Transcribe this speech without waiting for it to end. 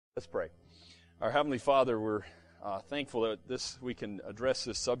Let's pray. Our Heavenly Father, we're thankful that we can address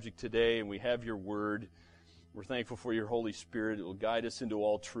this subject today, and we have your word. We're thankful for your Holy Spirit. It will guide us into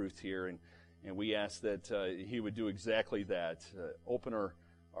all truth here, and we ask that He would do exactly that. Open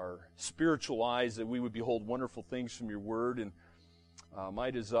our spiritual eyes, that we would behold wonderful things from your word. And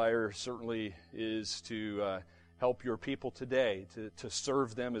my desire certainly is to help your people today, to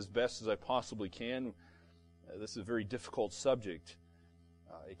serve them as best as I possibly can. This is a very difficult subject.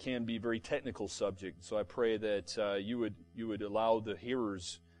 It can be a very technical subject, so I pray that you would allow the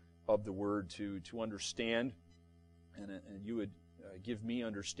hearers of the word to understand, and you would give me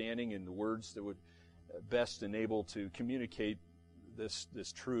understanding in the words that would best enable to communicate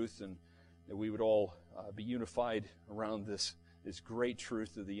this truth, and that we would all be unified around this great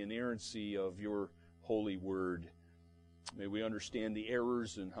truth of the inerrancy of your holy word. May we understand the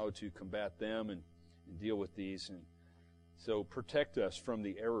errors and how to combat them and deal with these. And so protect us from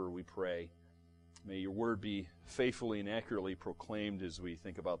the error, we pray. May your word be faithfully and accurately proclaimed as we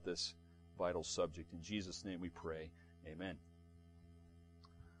think about this vital subject. In Jesus' name we pray. Amen.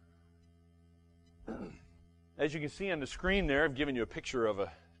 As you can see on the screen there, I've given you a picture of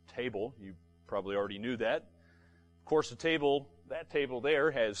a table. You probably already knew that. Of course, that table there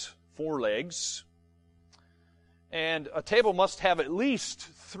has 4 legs. And a table must have at least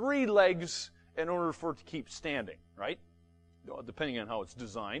 3 legs in order for it to keep standing, right? Depending on how it's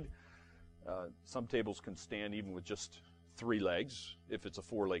designed. Some tables can stand even with just 3 legs, if it's a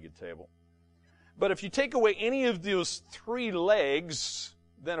 4-legged table. But if you take away any of those 3 legs,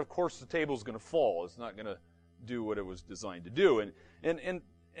 then of course the table is going to fall. It's not going to do what it was designed to do. And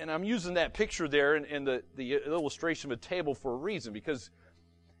I'm using that picture there and the illustration of a table for a reason, because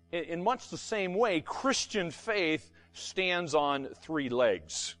in much the same way, Christian faith stands on 3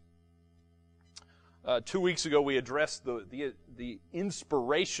 legs. 2 weeks ago, we addressed the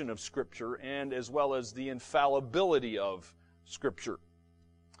inspiration of Scripture and as well as the infallibility of Scripture.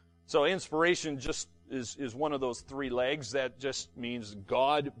 So inspiration just is one of those 3 legs. That just means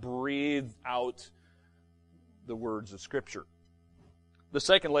God breathed out the words of Scripture. The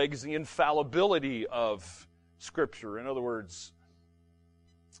second leg is the infallibility of Scripture. In other words,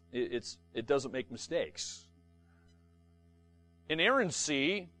 it doesn't make mistakes.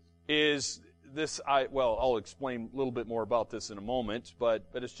 Inerrancy is this. I'll explain a little bit more about this in a moment, but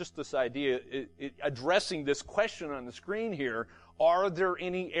it's just this idea, addressing this question on the screen here: are there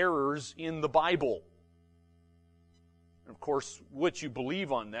any errors in the Bible? And of course, what you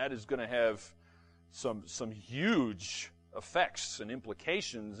believe on that is going to have some huge effects and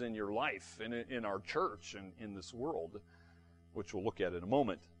implications in your life and in our church and in this world, which we'll look at in a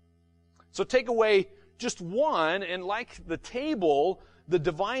moment. So take away just one, and like the table, the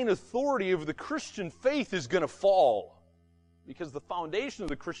divine authority of the Christian faith is going to fall, because the foundation of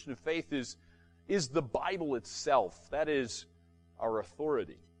the Christian faith is the Bible itself. That is our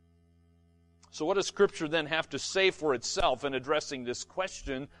authority. So what does Scripture then have to say for itself in addressing this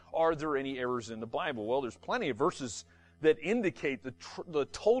question, are there any errors in the Bible? Well, there's plenty of verses that indicate the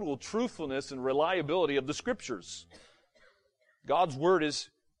total truthfulness and reliability of the Scriptures. God's Word is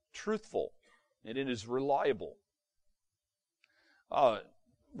truthful, and it is reliable.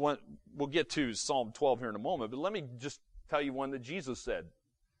 We'll get to Psalm 12 here in a moment, but let me just tell you one that Jesus said.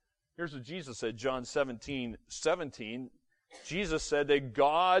 Here's what Jesus said, John 17:17. Jesus said that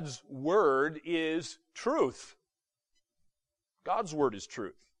God's Word is truth. God's Word is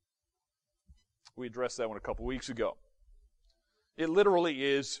truth. We addressed that one a couple weeks ago. It literally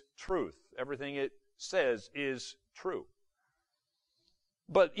is truth. Everything it says is true.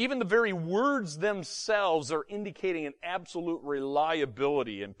 But even the very words themselves are indicating an absolute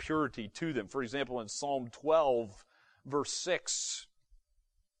reliability and purity to them. For example, in Psalm 12, verse 6,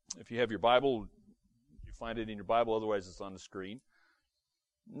 if you have your Bible, you find it in your Bible, otherwise it's on the screen.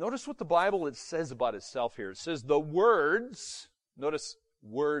 Notice what the Bible it says about itself here. It says the words, notice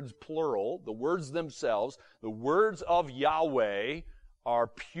words plural, the words themselves, the words of Yahweh are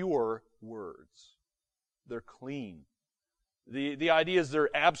pure words. They're clean. The idea is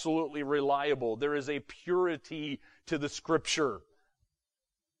they're absolutely reliable. There is a purity to the Scripture.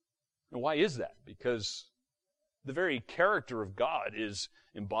 And why is that? Because the very character of God is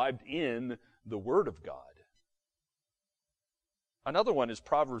imbibed in the Word of God. Another one is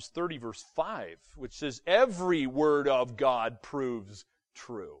Proverbs 30, verse 5, which says, every word of God proves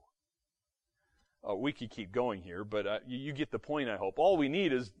true. We could keep going here, but you get the point, I hope. All we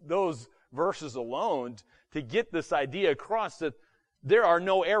need is those verses alone to get this idea across that there are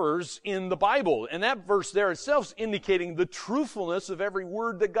no errors in the Bible. And that verse there itself is indicating the truthfulness of every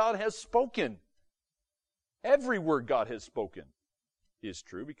word that God has spoken. Every word God has spoken is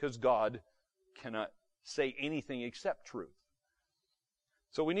true, because God cannot say anything except truth.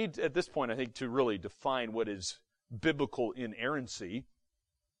 So we need, at this point, I think, to really define what is biblical inerrancy.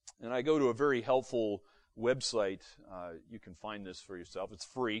 And I go to a very helpful website. You can find this for yourself. It's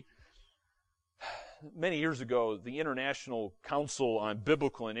free. Many years ago, the International Council on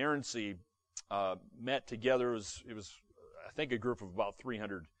Biblical Inerrancy met together. It was, I think, a group of about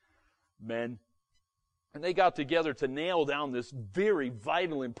 300 men. And they got together to nail down this very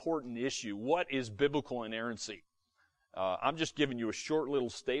vital, important issue. What is biblical inerrancy? I'm just giving you a short little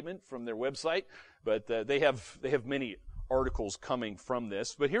statement from their website, but they have many articles coming from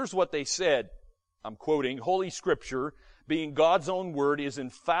this. But here's what they said. I'm quoting, "Holy Scripture, being God's own word, is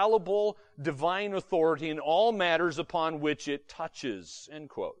infallible, divine authority in all matters upon which it touches." End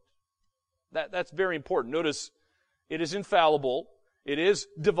quote. That's very important. Notice, it is infallible. It is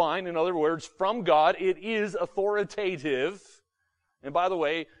divine. In other words, from God. It is authoritative. And by the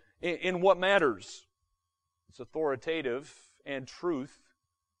way, in what matters? It's authoritative and truth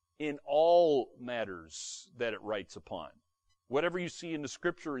in all matters that it writes upon. Whatever you see in the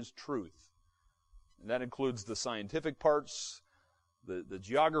Scripture is truth. And that includes the scientific parts, the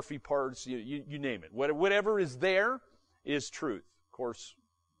geography parts, you name it. Whatever is there is truth. Of course,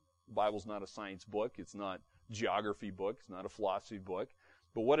 the Bible's not a science book. It's not a geography book. It's not a philosophy book.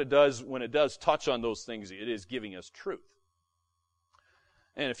 But what it does, when it does touch on those things, it is giving us truth.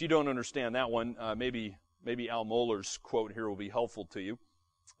 And if you don't understand that one, maybe Al Mohler's quote here will be helpful to you.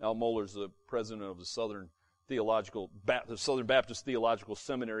 Al Mohler's the president of the Southern Baptist Theological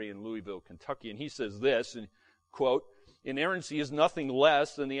Seminary in Louisville, Kentucky, and he says this, and quote, "Inerrancy is nothing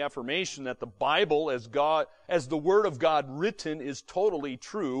less than the affirmation that the Bible, as the Word of God written, is totally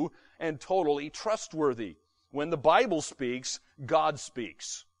true and totally trustworthy. When the Bible speaks, God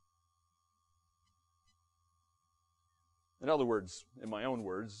speaks." In other words, in my own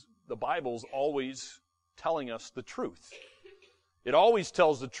words, the Bible's always telling us the truth. It always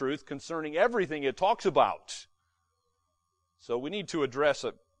tells the truth concerning everything it talks about. So we need to address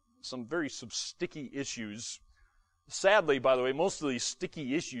some very sticky issues. Sadly, by the way, most of these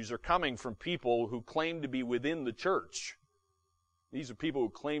sticky issues are coming from people who claim to be within the church. These are people who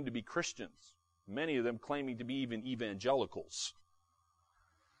claim to be Christians, many of them claiming to be even evangelicals.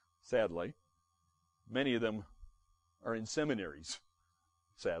 Sadly, many of them are in seminaries,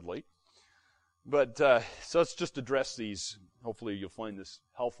 sadly. But so let's just address these. Hopefully you'll find this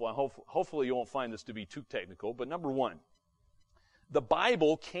helpful. Hopefully you won't find this to be too technical. But number one, the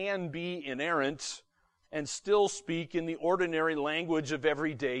Bible can be inerrant and still speak in the ordinary language of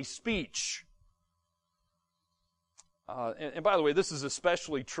everyday speech. And by the way, this is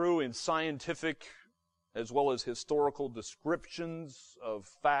especially true in scientific as well as historical descriptions of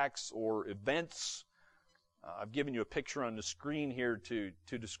facts or events. I've given you a picture on the screen here to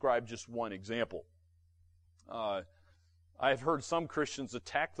describe just one example. I've heard some Christians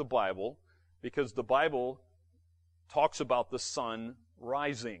attack the Bible because the Bible talks about the sun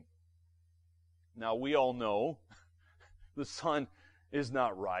rising. Now, we all know the sun is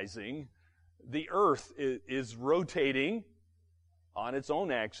not rising. The earth is rotating on its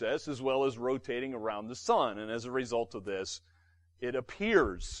own axis as well as rotating around the sun. And as a result of this, it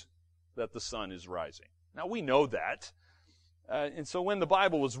appears that the sun is rising. Now, we know that. And so when the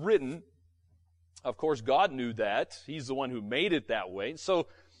Bible was written, of course, God knew that. He's the one who made it that way. So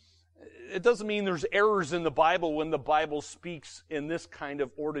it doesn't mean there's errors in the Bible when the Bible speaks in this kind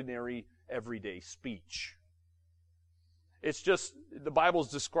of ordinary, everyday speech. It's just the Bible's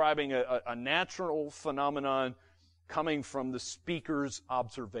describing a natural phenomenon coming from the speaker's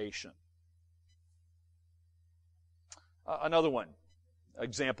observation. Another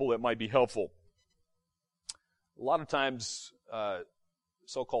example that might be helpful. A lot of times,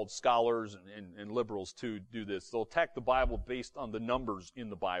 so-called scholars and liberals too do this. They'll attack the Bible based on the numbers in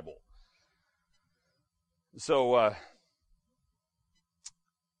the Bible. So,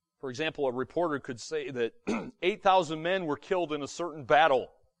 for example, a reporter could say that 8,000 men were killed in a certain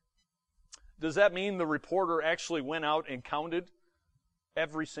battle. Does that mean the reporter actually went out and counted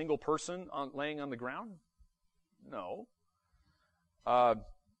every single person laying on the ground? No.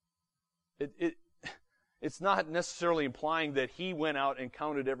 It's not necessarily implying that he went out and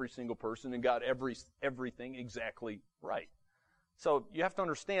counted every single person and got everything exactly right. So you have to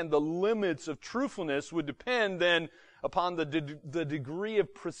understand the limits of truthfulness would depend then upon the degree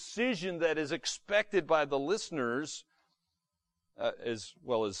of precision that is expected by the listeners as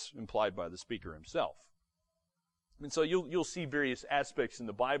well as implied by the speaker himself. And so you'll see various aspects in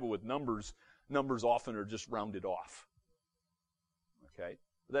the Bible with numbers. Numbers often are just rounded off. Okay?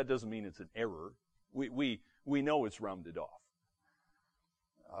 But that doesn't mean it's an error. We know it's rounded off.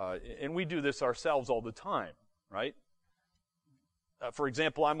 And we do this ourselves all the time, right? For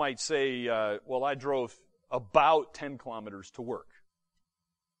example, I might say, well, I drove about 10 kilometers to work.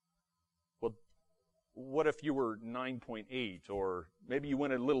 Well, what if you were 9.8, or maybe you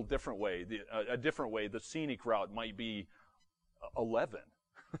went a little different way? A different way, the scenic route might be 11.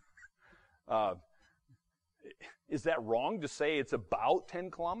 Is that wrong to say it's about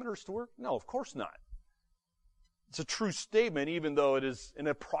 10 kilometers to work? No, of course not. It's a true statement, even though it is an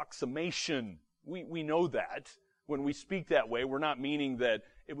approximation. We know that. When we speak that way, we're not meaning that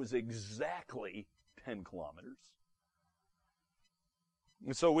it was exactly 10 kilometers.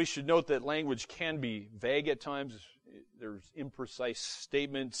 And so we should note that language can be vague at times. There's imprecise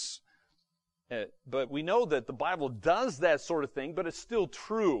statements. But we know that the Bible does that sort of thing, but it's still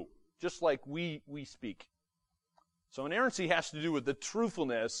true, just like we speak. So inerrancy has to do with the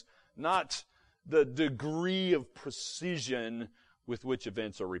truthfulness, not the degree of precision with which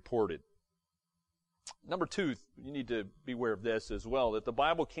events are reported. Number two, you need to be aware of this as well, that the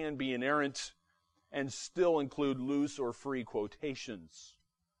Bible can be inerrant and still include loose or free quotations.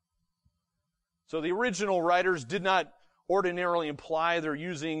 So the original writers did not ordinarily imply they're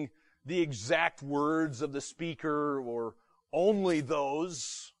using the exact words of the speaker or only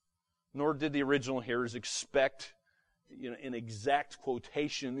those, nor did the original hearers expect an exact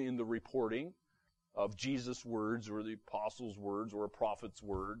quotation in the reporting of Jesus' words or the apostles' words or a prophet's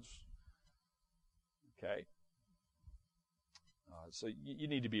words. Okay? So you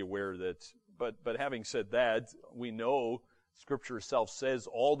need to be aware that, but having said that, we know Scripture itself says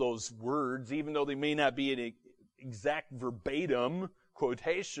all those words, even though they may not be an exact verbatim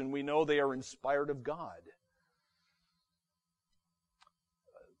quotation, we know they are inspired of God.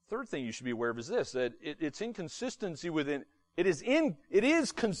 Third thing you should be aware of is this, that it's inconsistency within, it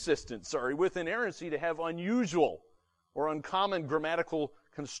is consistent, with inerrancy to have unusual or uncommon grammatical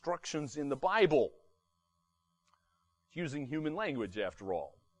constructions in the Bible. It's using human language, after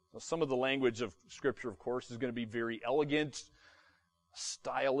all. Now, some of the language of Scripture, of course, is going to be very elegant.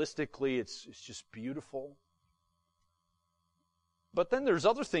 Stylistically, it's just beautiful. But then there's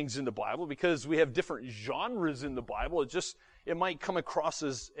other things in the Bible, because we have different genres in the Bible, it might come across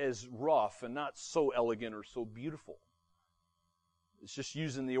as rough and not so elegant or so beautiful. It's just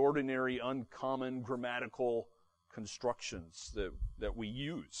using the ordinary, uncommon grammatical constructions that we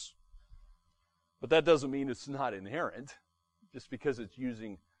use. But that doesn't mean it's not inerrant, just because it's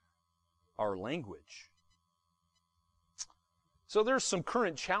using our language. So there's some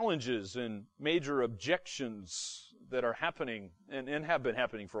current challenges and major objections that are happening and have been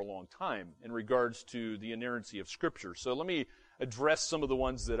happening for a long time in regards to the inerrancy of Scripture. So let me address some of the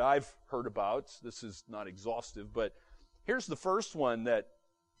ones that I've heard about. This is not exhaustive, but here's the first one that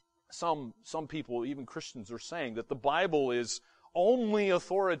some people, even Christians, are saying, that the Bible is only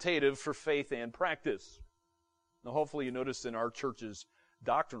authoritative for faith and practice. Now, hopefully you noticed in our church's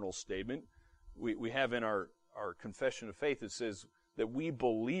doctrinal statement, we have in our confession of faith, it says that we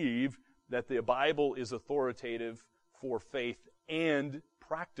believe that the Bible is authoritative for faith and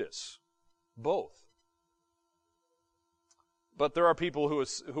practice, both. But there are people who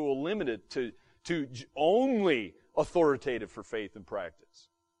will limit it to only authoritative for faith and practice.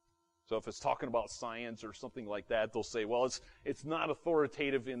 So if it's talking about science or something like that, they'll say, well, it's not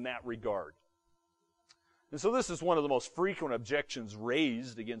authoritative in that regard. And so this is one of the most frequent objections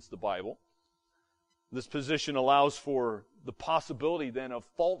raised against the Bible. This position allows for the possibility then of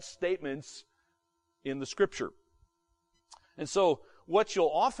false statements in the Scripture. And so what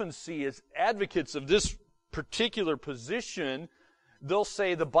you'll often see is advocates of this particular position, they'll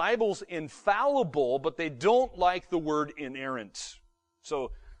say the Bible's infallible, but they don't like the word inerrant.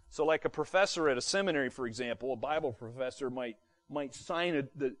 So like a professor at a seminary, for example, a Bible professor might sign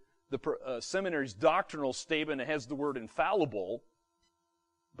the seminary's doctrinal statement that has the word infallible,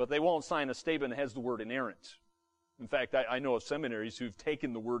 but they won't sign a statement that has the word inerrant. In fact, I know of seminaries who've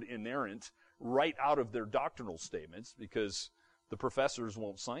taken the word inerrant right out of their doctrinal statements because the professors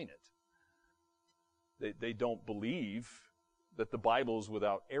won't sign it. They don't believe that the Bible is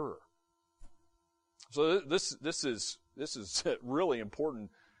without error. So this is really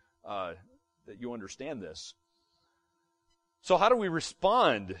important that you understand this. So how do we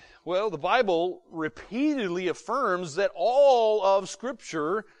respond? Well, the Bible repeatedly affirms that all of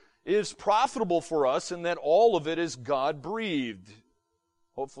Scripture is profitable for us and that all of it is God-breathed.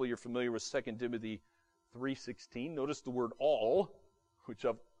 Hopefully you're familiar with 2 Timothy 3:16. Notice the word all, which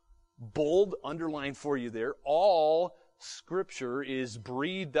I've bold underlined for you there. All Scripture is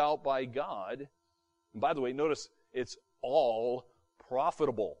breathed out by God. And by the way, notice it's all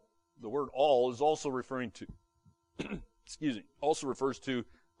profitable. The word all is also referring to also refers to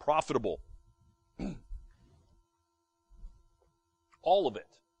profitable. All of it.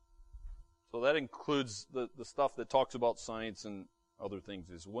 So that includes the stuff that talks about science and other things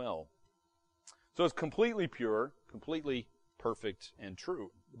as well. So it's completely pure, completely perfect, and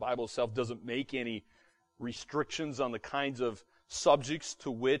true. The Bible itself doesn't make any restrictions on the kinds of subjects to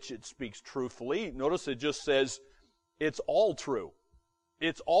which it speaks truthfully. Notice it just says it's all true.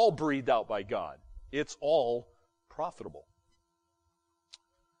 It's all breathed out by God. It's all profitable.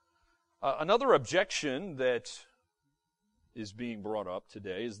 Another objection that is being brought up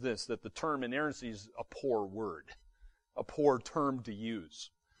today is this, that the term inerrancy is a poor word, a poor term to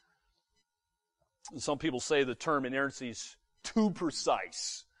use. Some people say the term inerrancy is too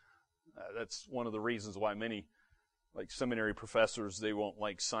precise. That's one of the reasons why many, like seminary professors, they won't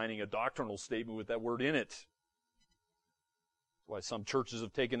like signing a doctrinal statement with that word in it. That's why some churches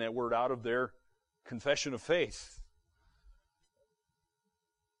have taken that word out of their confession of faith.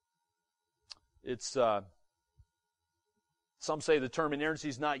 It's some say the term inerrancy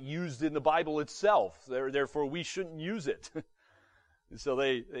is not used in the Bible itself. Therefore, we shouldn't use it. So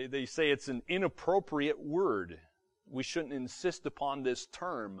they say it's an inappropriate word. We shouldn't insist upon this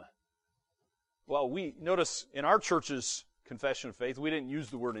term. Well, we notice in our church's confession of faith, we didn't use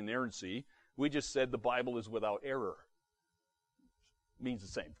the word inerrancy. We just said the Bible is without error. It means the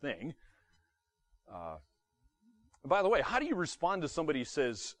same thing. By the way, how do you respond to somebody who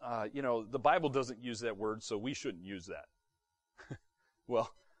says, the Bible doesn't use that word, so we shouldn't use that? Well,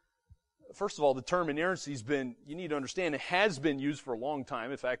 first of all, the term inerrancy you need to understand, it has been used for a long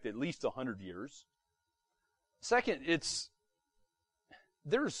time. In fact, at least 100 years. Second,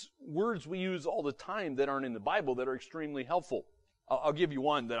 there's words we use all the time that aren't in the Bible that are extremely helpful. I'll give you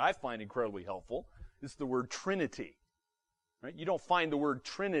one that I find incredibly helpful. It's the word Trinity. Right? You don't find the word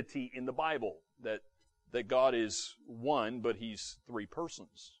Trinity in the Bible, that God is one, but He's three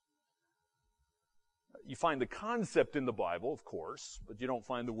persons. You find the concept in the Bible, of course, but you don't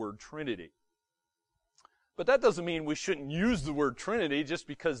find the word Trinity. But that doesn't mean we shouldn't use the word Trinity just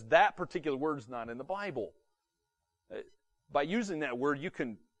because that particular word is not in the Bible. By using that word, you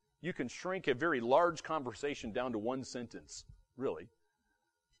can shrink a very large conversation down to one sentence, really.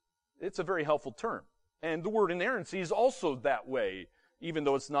 It's a very helpful term. And the word inerrancy is also that way. Even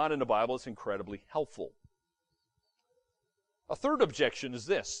though it's not in the Bible, it's incredibly helpful. A third objection is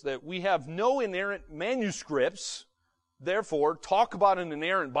this, that we have no inerrant manuscripts, therefore, talk about an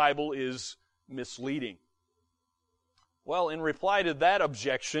inerrant Bible is misleading. Well, in reply to that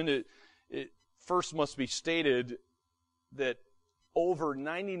objection, it first must be stated that over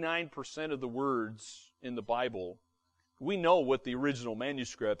 99% of the words in the Bible, we know what the original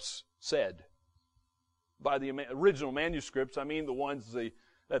manuscripts said. By the original manuscripts, I mean the ones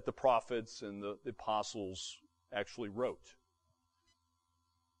that the prophets and the apostles actually wrote.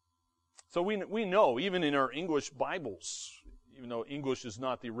 So we know, even in our English Bibles, even though English is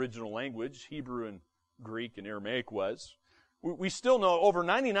not the original language, Hebrew and Greek and Aramaic was, we still know over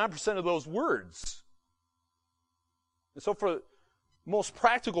 99% of those words. And so for most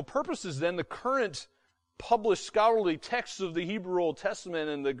practical purposes then, the current published scholarly texts of the Hebrew Old Testament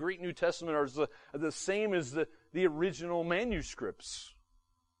and the Greek New Testament are the same as the original manuscripts.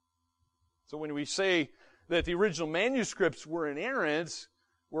 So when we say that the original manuscripts were inerrant,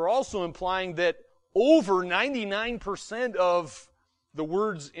 we're also implying that over 99% of the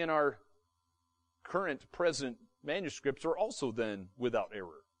words in our current, present manuscripts are also then without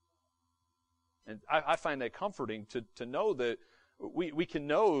error. And I find that comforting to know that we can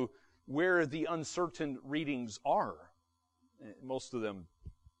know where the uncertain readings are. Most of them,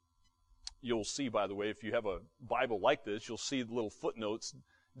 you'll see, by the way, if you have a Bible like this, you'll see the little footnotes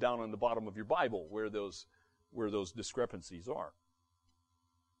down on the bottom of your Bible where those discrepancies are.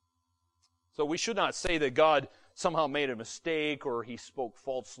 So we should not say that God somehow made a mistake or He spoke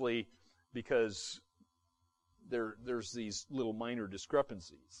falsely because there's these little minor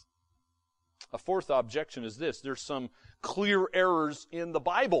discrepancies. A fourth objection is this: there's some clear errors in the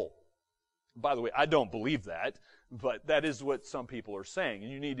Bible. By the way, I don't believe that, but that is what some people are saying,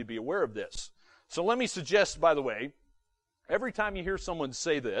 and you need to be aware of this. So let me suggest, by the way, every time you hear someone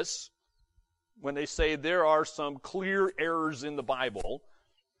say this, when they say there are some clear errors in the Bible,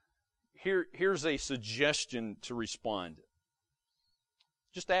 here's a suggestion to respond.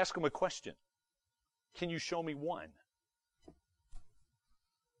 Just ask them a question. Can you show me one?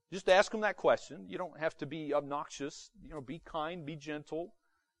 Just ask them that question. You don't have to be obnoxious. Be kind, be gentle,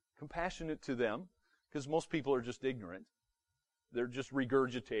 compassionate to them, because most people are just ignorant. They're just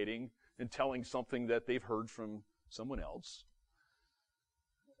regurgitating and telling something that they've heard from someone else.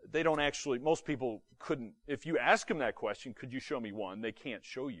 they don't actually, most people couldn't, if you ask them that question, could you show me one? They can't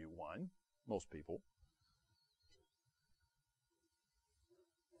show you one, most people.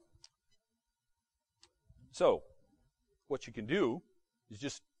 So, what you can do is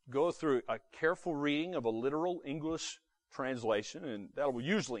just go through a careful reading of a literal English translation, and that will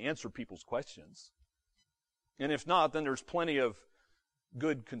usually answer people's questions. And if not, then there's plenty of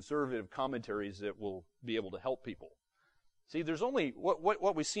good conservative commentaries that will be able to help people. See, there's only,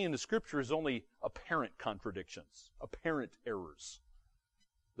 what we see in the Scripture is only apparent contradictions, apparent errors.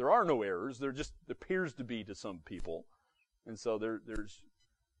 There are no errors, there just appears to be to some people. And so there's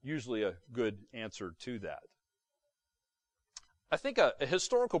usually a good answer to that. I think a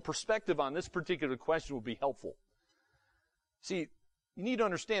historical perspective on this particular question will be helpful. See, you need to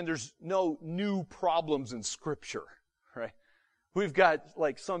understand there's no new problems in Scripture, right? We've got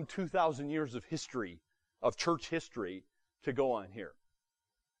like some 2,000 years of history, of church history, to go on here.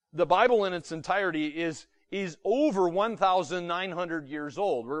 The Bible in its entirety is over 1,900 years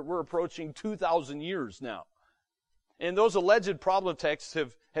old. We're approaching 2,000 years now. And those alleged problem texts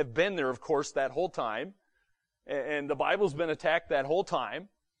have been there, of course, that whole time. And the Bible's been attacked that whole time.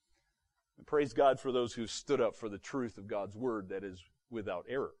 And praise God for those who stood up for the truth of God's Word that is without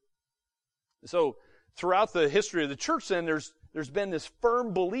error. So, throughout the history of the church then, there's been this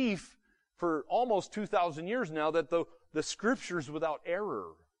firm belief for almost 2,000 years now that the Scripture's without error.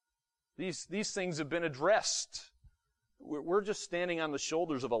 These things have been addressed. We're just standing on the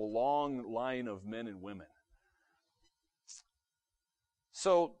shoulders of a long line of men and women.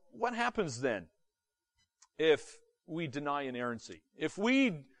 So, what happens then if we deny inerrancy? If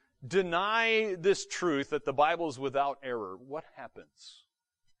we deny this truth that the Bible is without error, what happens?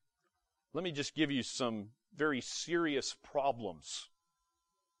 Let me just give you some very serious problems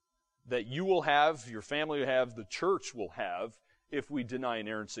that you will have, your family will have, the church will have, if we deny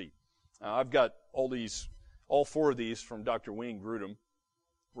inerrancy. I've got all four of these from Dr. Wayne Grudem.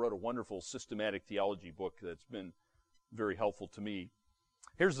 Wrote a wonderful systematic theology book that's been very helpful to me.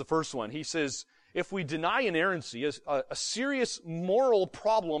 Here's the first one. He says, if we deny inerrancy, a serious moral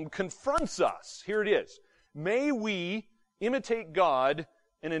problem confronts us. Here it is. May we imitate God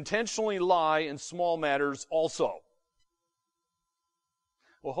and intentionally lie in small matters also.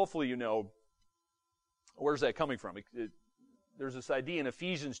 Well, hopefully you know, where's that coming from? There's this idea in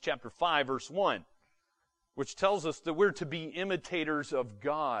Ephesians chapter 5, verse 1, which tells us that we're to be imitators of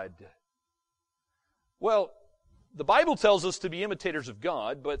God. Well, the Bible tells us to be imitators of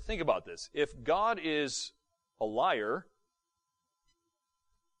God, but think about this. If God is a liar,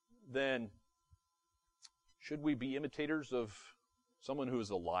 then should we be imitators of someone who is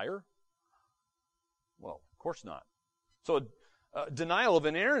a liar? Well, of course not. So denial of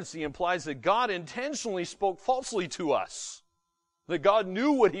inerrancy implies that God intentionally spoke falsely to us, that God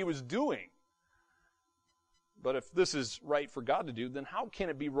knew what He was doing. But if this is right for God to do, then how can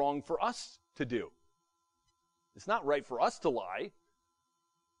it be wrong for us to do? It's not right for us to lie,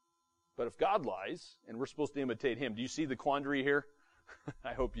 but if God lies, and we're supposed to imitate Him, do you see the quandary here?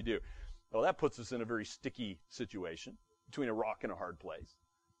 I hope you do. Well, that puts us in a very sticky situation, between a rock and a hard place.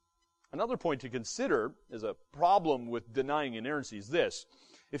 Another point to consider as a problem with denying inerrancy is this.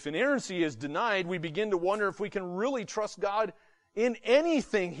 If inerrancy is denied, we begin to wonder if we can really trust God in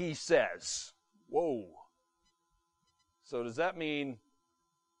anything He says. Whoa. So does that mean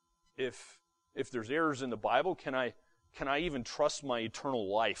if there's errors in the Bible, can I even trust my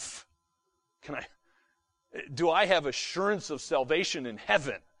eternal life? Do I have assurance of salvation in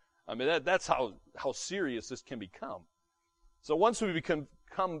heaven? I mean, that's how serious this can become. So once we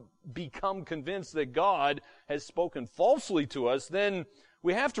become convinced that God has spoken falsely to us, then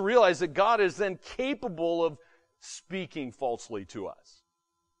we have to realize that God is then capable of speaking falsely to us.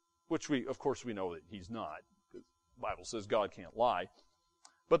 Which of course we know that He's not, because the Bible says God can't lie.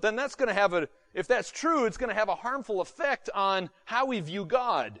 But then that's going to have if that's true, it's going to have a harmful effect on how we view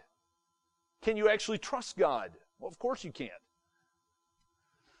God. Can you actually trust God? Well, of course you can't.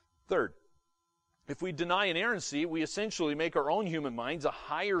 Third, if we deny inerrancy, we essentially make our own human minds a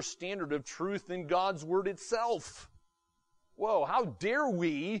higher standard of truth than God's Word itself. Whoa, how dare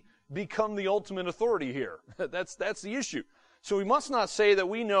we become the ultimate authority here? That's the issue. So we must not say that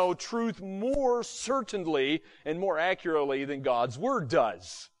we know truth more certainly and more accurately than God's Word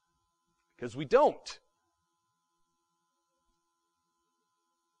does. Because we don't.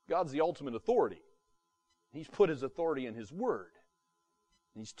 God's the ultimate authority. He's put His authority in His Word.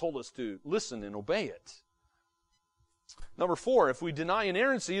 And He's told us to listen and obey it. Number 4, if we deny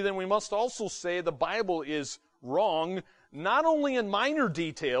inerrancy, then we must also say the Bible is wrong, not only in minor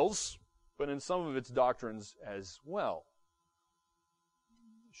details, but in some of its doctrines as well.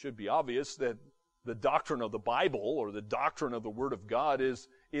 should be obvious that the doctrine of the Bible or the doctrine of the Word of God is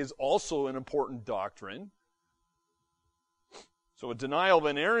also an important doctrine. So a denial of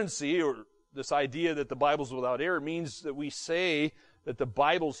inerrancy, or this idea that the Bible's without error, means that we say that the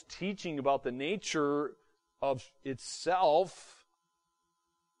Bible's teaching about the nature of itself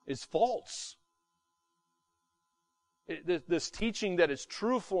is false. This teaching that is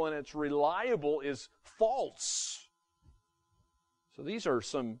truthful and it's reliable is false. So these are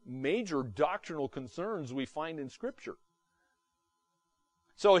some major doctrinal concerns we find in Scripture.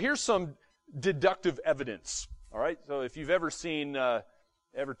 So here's some deductive evidence. All right. So if you've ever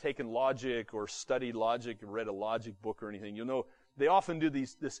taken logic or studied logic or read a logic book or anything, you'll know they often do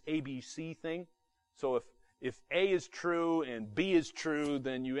this ABC thing. So if A is true and B is true,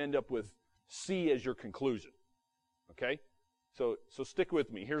 then you end up with C as your conclusion. Okay? So stick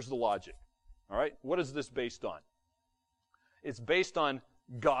with me. Here's the logic. All right? What is this based on? It's based on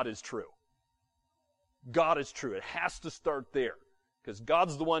God is true. God is true. It has to start there. Because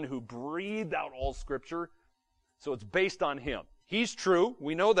God's the one who breathed out all Scripture. So it's based on Him. He's true.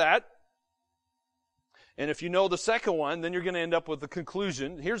 We know that. And if you know the second one, then you're going to end up with the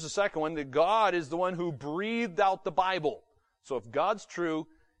conclusion. Here's the second one, that God is the one who breathed out the Bible. So if God's true,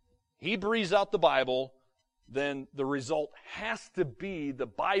 He breathes out the Bible, then the result has to be the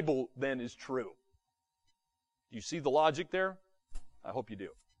Bible then is true. Do you see the logic there? I hope you do.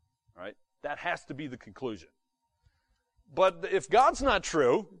 All right? That has to be the conclusion. But if God's not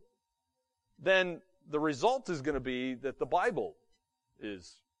true, then the result is going to be that the Bible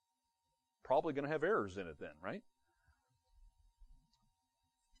is probably going to have errors in it then, right?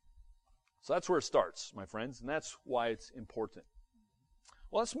 So that's where it starts, my friends, and that's why it's important.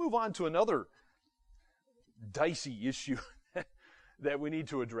 Well, let's move on to another dicey issue that we need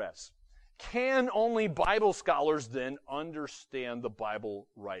to address. Can only Bible scholars then understand the Bible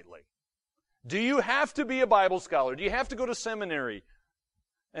rightly? Do you have to be a Bible scholar? Do you have to go to seminary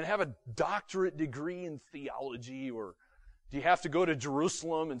and have a doctorate degree in theology? Or do you have to go to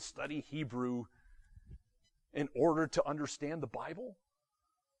Jerusalem and study Hebrew in order to understand the Bible?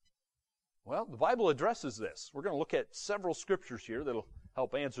 Well, the Bible addresses this. We're going to look at several scriptures here that'll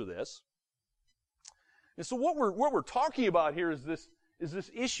help answer this. And so what we're talking about here is this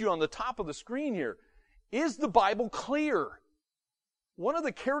issue on the top of the screen here. Is the Bible clear? One of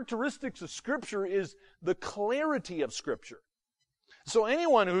the characteristics of Scripture is the clarity of Scripture. So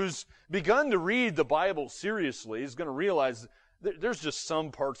anyone who's begun to read the Bible seriously is going to realize there's just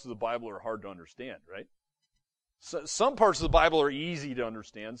some parts of the Bible are hard to understand, right? So, some parts of the Bible are easy to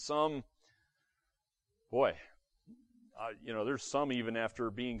understand. Some, there's some even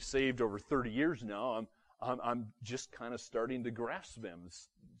after being saved over 30 years now, I'm just kind of starting to grasp them,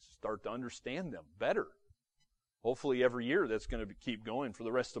 start to understand them better. Hopefully every year that's going to keep going for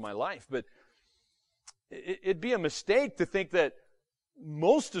the rest of my life. But it'd be a mistake to think that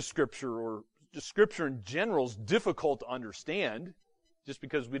most of Scripture, or just Scripture in general, is difficult to understand just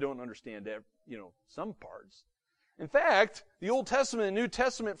because we don't understand some parts. In fact, the Old Testament and New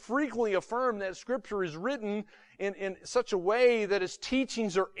Testament frequently affirm that Scripture is written in such a way that its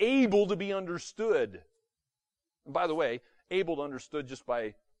teachings are able to be understood. And by the way, able to understood just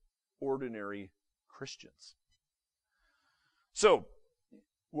by ordinary Christians. So,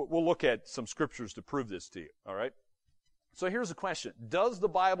 we'll look at some scriptures to prove this to you, all right? So here's the question. Does the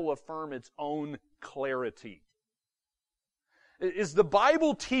Bible affirm its own clarity? Is the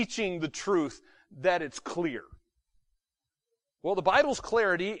Bible teaching the truth that it's clear? Well, the Bible's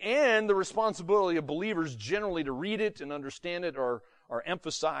clarity and the responsibility of believers generally to read it and understand it are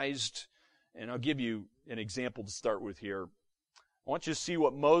emphasized. And I'll give you an example to start with here. I want you to see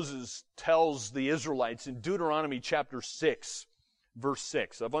what Moses tells the Israelites in Deuteronomy chapter 6, verse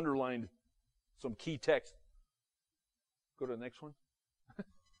 6. I've underlined some key text. Go to the next one.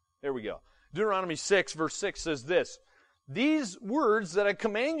 There we go. Deuteronomy 6, verse 6 says this, "These words that I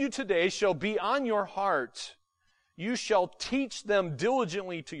command you today shall be on your heart. You shall teach them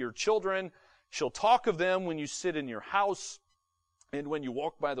diligently to your children, shall talk of them when you sit in your house, and when you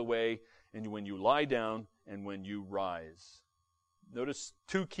walk by the way, and when you lie down, and when you rise." Notice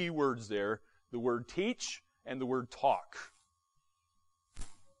two key words there, the word teach and the word talk.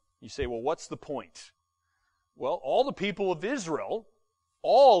 You say, well, what's the point? Well, all the people of Israel,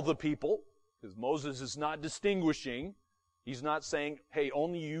 all the people, because Moses is not distinguishing, he's not saying, hey,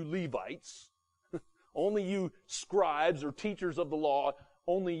 only you Levites, only you scribes or teachers of the law,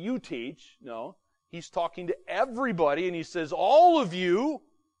 only you teach. No, he's talking to everybody, and he says, all of you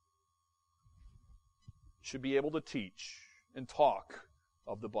should be able to teach and talk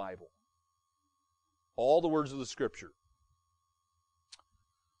of the Bible. All the words of the Scripture.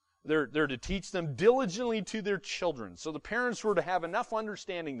 They're to teach them diligently to their children. So the parents were to have enough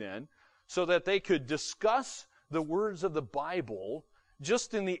understanding then so that they could discuss the words of the Bible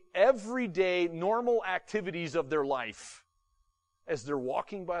just in the everyday normal activities of their life. As they're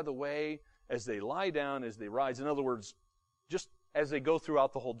walking by the way, as they lie down, as they rise. In other words, just as they go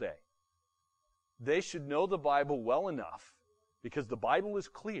throughout the whole day. They should know the Bible well enough, because the Bible is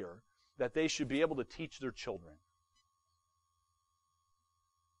clear, that they should be able to teach their children.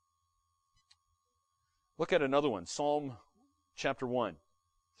 Look at another one, Psalm chapter 1.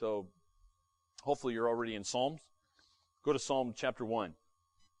 So, hopefully you're already in Psalms. Go to Psalm chapter 1.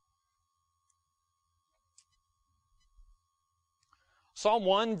 Psalm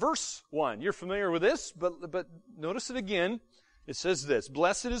 1, verse 1. You're familiar with this, but notice it again. It says this,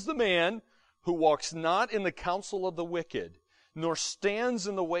 "Blessed is the man who walks not in the counsel of the wicked, nor stands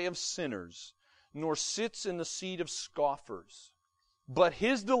in the way of sinners, nor sits in the seat of scoffers. But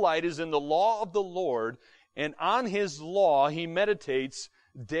his delight is in the law of the Lord, and on his law he meditates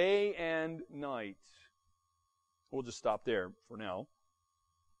day and night." We'll just stop there for now.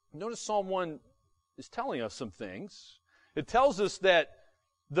 Notice Psalm 1 is telling us some things. It tells us that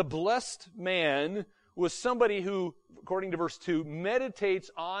the blessed man was somebody who, according to verse 2,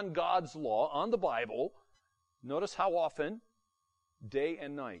 meditates on God's law, on the Bible. Notice how often? Day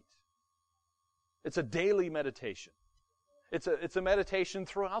and night. It's a daily meditation. It's a meditation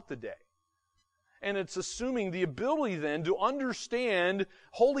throughout the day. And it's assuming the ability then to understand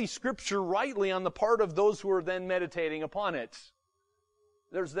Holy Scripture rightly on the part of those who are then meditating upon it.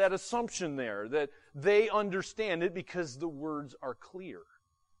 There's that assumption there that they understand it because the words are clear.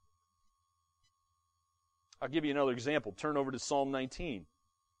 I'll give you another example. Turn over to Psalm 19.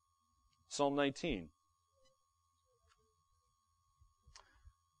 Psalm 19.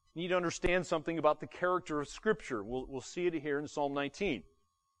 You need to understand something about the character of Scripture. We'll see it here in Psalm 19.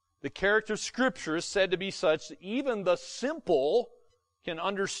 The character of Scripture is said to be such that even the simple can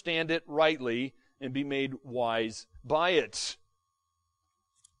understand it rightly and be made wise by it.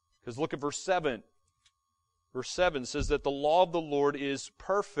 Because look at verse 7. Verse 7 says that the law of the Lord is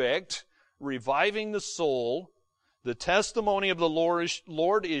perfect, reviving the soul. The testimony of the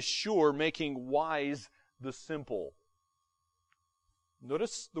Lord is sure, making wise the simple.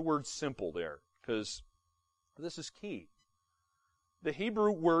 Notice the word simple there, because this is key. The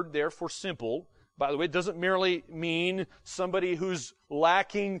Hebrew word there for simple, by the way, doesn't merely mean somebody who's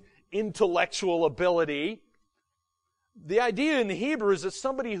lacking intellectual ability. The idea in the Hebrew is that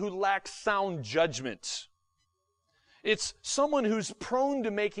somebody who lacks sound judgment. It's someone who's prone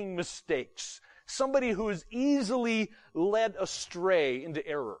to making mistakes. Somebody who is easily led astray into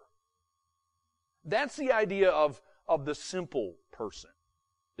error. That's the idea of the simple person,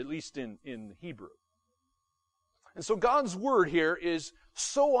 at least in Hebrew. And so God's word here is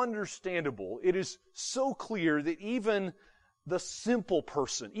so understandable. It is so clear that even the simple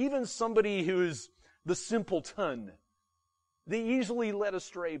person, even somebody who is the simpleton, the easily led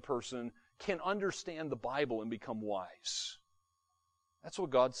astray person, can understand the Bible and become wise. That's what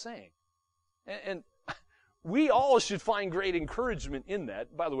God's saying. And we all should find great encouragement in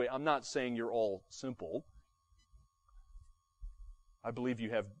that. By the way, I'm not saying you're all simple. I believe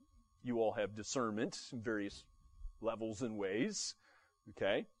you all have discernment in various levels and ways.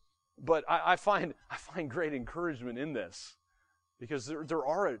 Okay? But I find great encouragement in this. Because there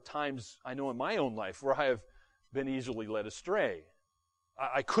are times, I know in my own life, where I have been easily led astray.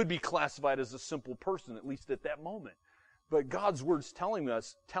 I could be classified as a simple person, at least at that moment. But God's word's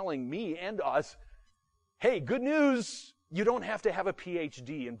telling me and us, hey, good news, you don't have to have a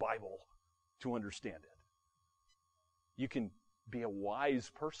PhD in Bible to understand it. You can be a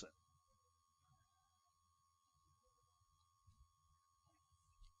wise person.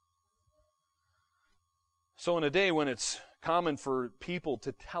 So in a day when it's common for people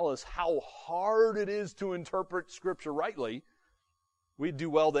to tell us how hard it is to interpret Scripture rightly, we'd do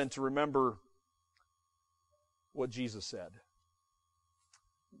well then to remember what Jesus said.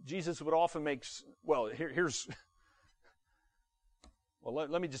 Jesus would often make, let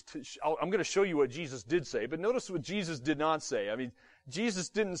me just, I'm going to show you what Jesus did say, but notice what Jesus did not say. I mean, Jesus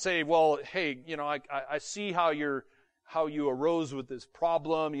didn't say, well, hey, I see how you arose with this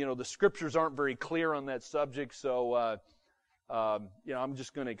problem. The Scriptures aren't very clear on that subject, so, I'm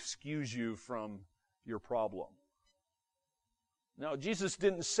just going to excuse you from your problem. No, Jesus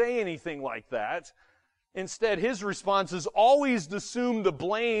didn't say anything like that. Instead, his response is always assume the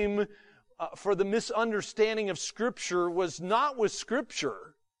blame for the misunderstanding of Scripture was not with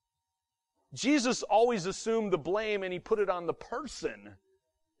Scripture. Jesus always assumed the blame and he put it on the person.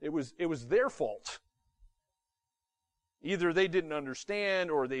 It was their fault. Either they didn't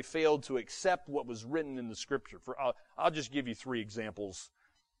understand or they failed to accept what was written in the Scripture. I'll just give you 3 examples,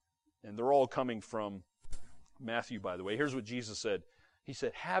 and they're all coming from Matthew, by the way. Here's what Jesus said. He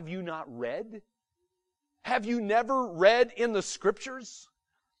said, "Have you not read? Have you never read in the Scriptures?"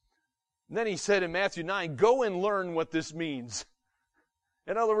 And then he said in Matthew 9, "Go and learn what this means."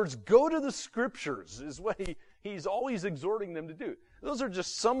 In other words, go to the Scriptures is what he's always exhorting them to do. Those are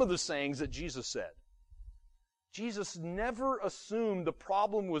just some of the sayings that Jesus said. Jesus never assumed the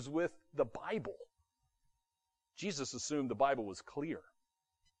problem was with the Bible. Jesus assumed the Bible was clear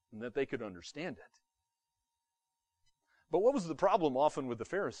and that they could understand it. But what was the problem often with the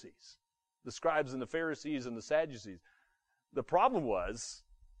Pharisees? The scribes and the Pharisees and the Sadducees? The problem was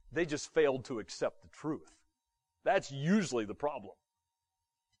they just failed to accept the truth. That's usually the problem.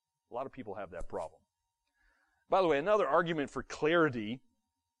 A lot of people have that problem. By the way, another argument for clarity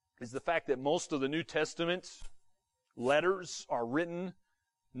is the fact that most of the New Testament letters are written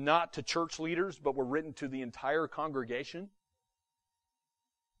not to church leaders, but were written to the entire congregation.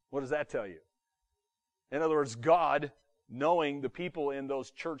 What does that tell you? In other words, God, knowing the people in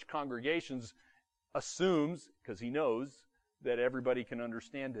those church congregations, assumes, because He knows, that everybody can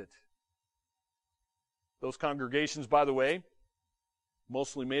understand it. Those congregations, by the way,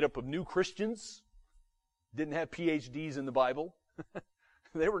 mostly made up of new Christians, didn't have PhDs in the Bible.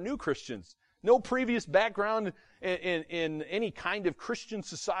 They were new Christians. No previous background in any kind of Christian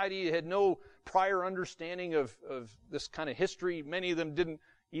society, had no prior understanding of this kind of history. Many of them didn't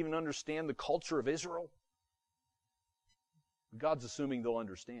even understand the culture of Israel. God's assuming they'll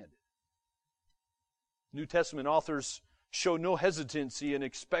understand it. New Testament authors show no hesitancy in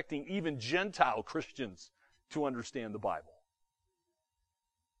expecting even Gentile Christians to understand the Bible.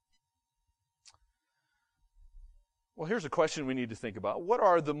 Well, here's a question we need to think about. What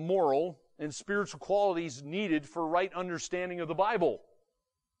are the moral and spiritual qualities needed for right understanding of the Bible?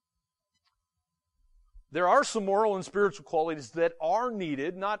 There are some moral and spiritual qualities that are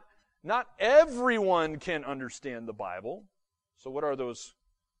needed. Not everyone can understand the Bible. So what are those?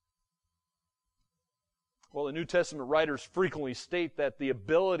 Well, the New Testament writers frequently state that the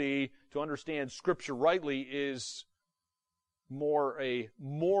ability to understand Scripture rightly is more a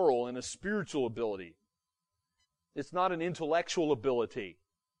moral and a spiritual ability. It's not an intellectual ability.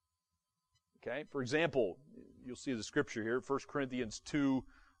 Okay? For example, you'll see the Scripture here, 1 Corinthians 2,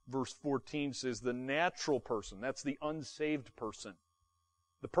 verse 14 says, the natural person, that's the unsaved person,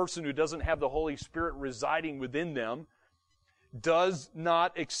 the person who doesn't have the Holy Spirit residing within them, does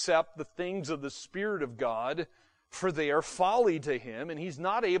not accept the things of the Spirit of God, for they are folly to him, and he's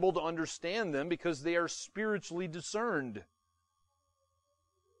not able to understand them because they are spiritually discerned.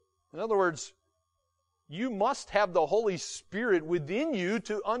 In other words, you must have the Holy Spirit within you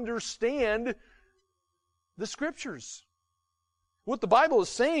to understand the Scriptures. What the Bible is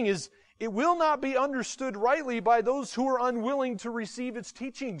saying is, it will not be understood rightly by those who are unwilling to receive its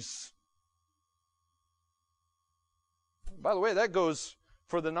teachings. By the way, that goes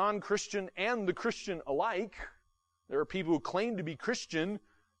for the non-Christian and the Christian alike. There are people who claim to be Christian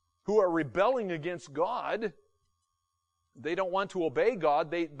who are rebelling against God. They don't want to obey God.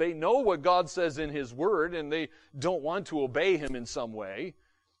 They know what God says in His Word, and they don't want to obey Him in some way.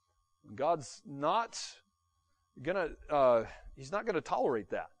 God's not gonna, He's not gonna tolerate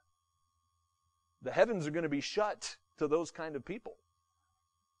that. The heavens are going to be shut to those kind of people.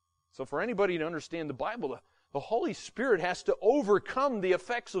 So for anybody to understand the Bible, the Holy Spirit has to overcome the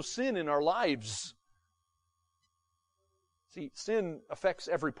effects of sin in our lives. See, sin affects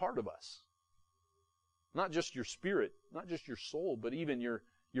every part of us. Not just your spirit, not just your soul, but even your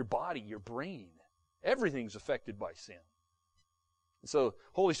body, your brain. Everything's affected by sin. And so,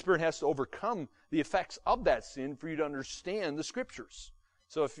 Holy Spirit has to overcome the effects of that sin for you to understand the Scriptures.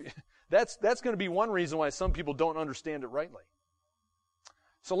 So that's going to be one reason why some people don't understand it rightly.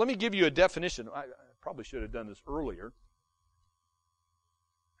 So let me give you a definition. I probably should have done this earlier.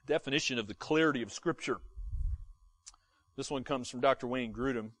 Definition of the clarity of Scripture. This one comes from Dr. Wayne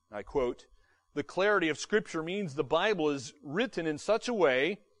Grudem. I quote, "The clarity of Scripture means the Bible is written in such a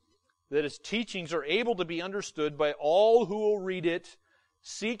way that its teachings are able to be understood by all who will read it,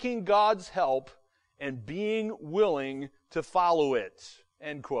 seeking God's help and being willing to follow it."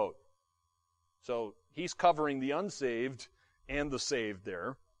 End quote. So he's covering the unsaved and the saved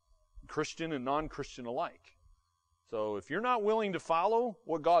there, Christian and non-Christian alike. So if you're not willing to follow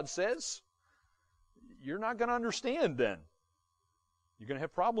what God says, you're not going to understand then. You're going to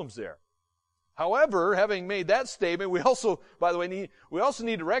have problems there. However, having made that statement, we also need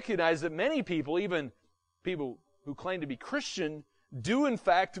to recognize that many people, even people who claim to be Christian, do in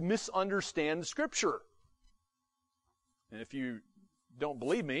fact misunderstand Scripture. And if you don't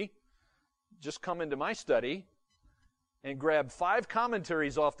believe me, just come into my study and grab 5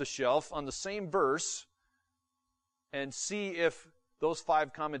 commentaries off the shelf on the same verse and see if those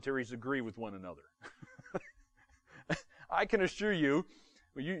 5 commentaries agree with one another. I can assure you,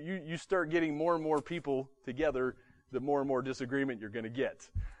 you start getting more and more people together, the more and more disagreement you're going to get,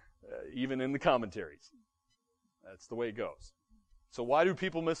 even in the commentaries. That's the way it goes. So why do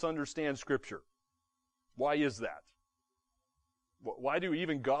people misunderstand Scripture? Why is that? Why do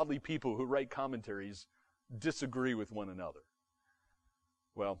even godly people who write commentaries disagree with one another?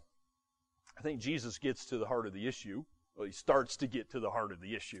 Well, I think Jesus gets to the heart of the issue. Well, he starts to get to the heart of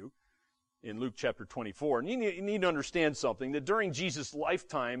the issue in Luke chapter 24. And you need to understand something, that during Jesus'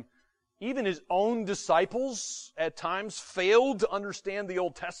 lifetime, even his own disciples at times failed to understand the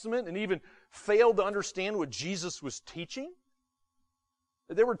Old Testament and even failed to understand what Jesus was teaching.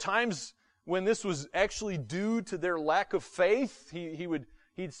 There were times when this was actually due to their lack of faith.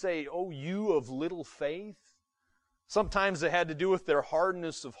 He'd say, "Oh, you of little faith." Sometimes it had to do with their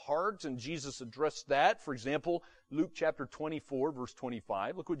hardness of heart, and Jesus addressed that. For example, Luke chapter 24, verse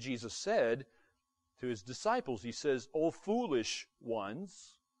 25. Look what Jesus said to his disciples. He says, "O foolish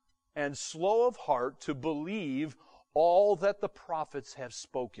ones, and slow of heart to believe all that the prophets have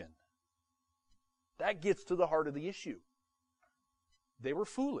spoken." That gets to the heart of the issue. They were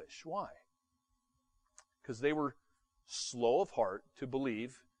foolish. Why? Because they were slow of heart to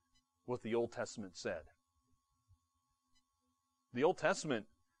believe what the Old Testament said. The Old Testament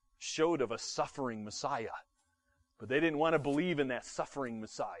showed of a suffering Messiah, but they didn't want to believe in that suffering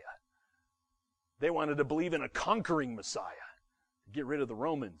Messiah. They wanted to believe in a conquering Messiah, get rid of the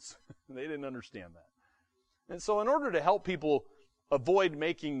Romans. They didn't understand that. And so in order to help people avoid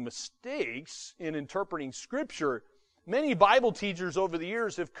making mistakes in interpreting Scripture, many Bible teachers over the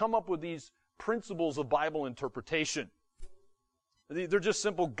years have come up with these principles of Bible interpretation. They're just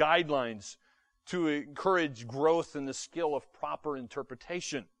simple guidelines to encourage growth in the skill of proper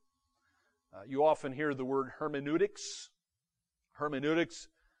interpretation. You often hear the word hermeneutics. Hermeneutics,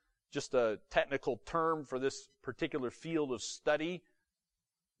 just a technical term for this particular field of study.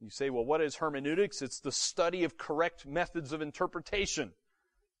 You say, well, what is hermeneutics? It's the study of correct methods of interpretation,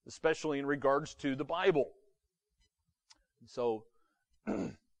 especially in regards to the Bible. So,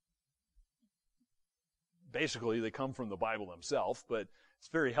 basically, they come from the Bible themselves, but it's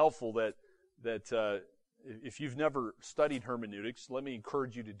very helpful that if you've never studied hermeneutics, let me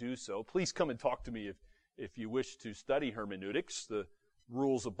encourage you to do so. Please come and talk to me if you wish to study hermeneutics, the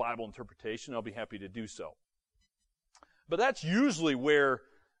rules of Bible interpretation. I'll be happy to do so. But that's usually where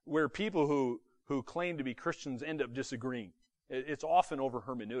people who claim to be Christians end up disagreeing. It's often over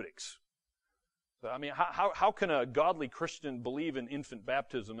hermeneutics. I mean, how can a godly Christian believe in infant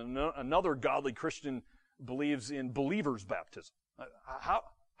baptism and another godly Christian believes in believer's baptism?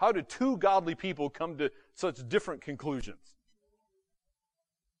 How do 2 godly people come to such different conclusions?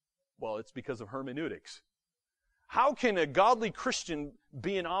 Well, it's because of hermeneutics. How can a godly Christian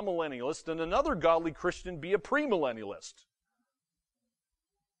be an amillennialist and another godly Christian be a premillennialist?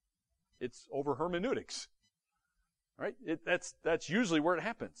 It's over hermeneutics. Right? That's usually where it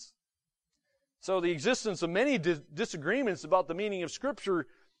happens. So the existence of many disagreements about the meaning of Scripture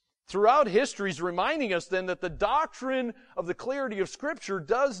throughout history is reminding us then that the doctrine of the clarity of Scripture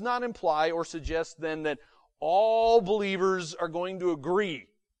does not imply or suggest then that all believers are going to agree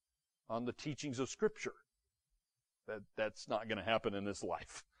on the teachings of Scripture. That's not going to happen in this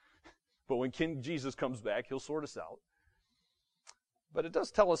life. But when King Jesus comes back, He'll sort us out. But it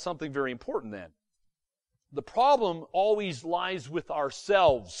does tell us something very important then. The problem always lies with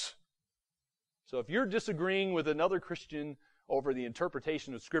ourselves. So if you're disagreeing with another Christian over the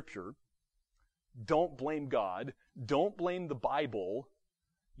interpretation of Scripture, don't blame God. Don't blame the Bible.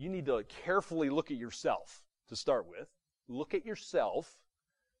 You need to carefully look at yourself to start with. Look at yourself.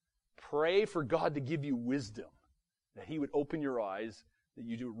 Pray for God to give you wisdom, that He would open your eyes, that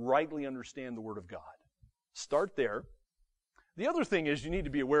you do rightly understand the Word of God. Start there. The other thing is you need to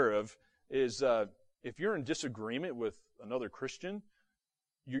be aware of is if you're in disagreement with another Christian,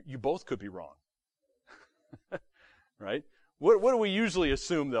 you both could be wrong. Right? What do we usually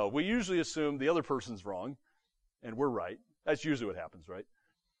assume, though? We usually assume the other person's wrong and we're right. That's usually what happens, right?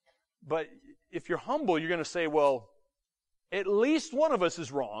 But if you're humble, you're going to say, well, at least one of us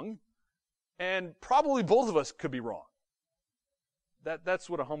is wrong, and probably both of us could be wrong. That's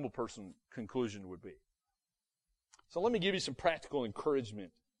what a humble person conclusion would be. So let me give you some practical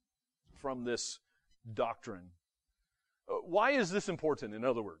encouragement from this doctrine. Why is this important, in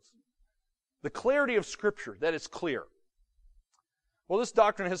other words? The clarity of Scripture, that it's clear. Well, this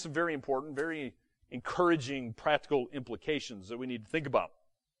doctrine has some very important, very encouraging practical implications that we need to think about.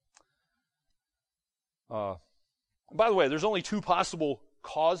 By the way, there's only two possible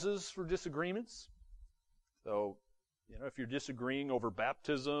causes for disagreements. So, if you're disagreeing over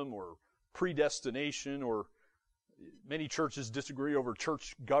baptism or predestination, or many churches disagree over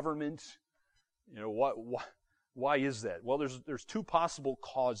church government, why is that? Well, there's two possible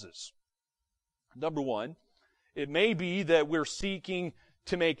causes. Number one, it may be that we're seeking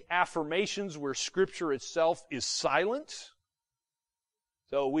to make affirmations where Scripture itself is silent.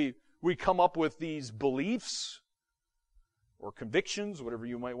 So we come up with these beliefs or convictions, whatever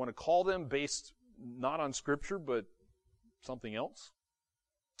you might want to call them, based not on Scripture, but something else.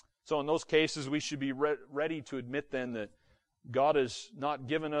 So in those cases, we should be ready to admit then that God has not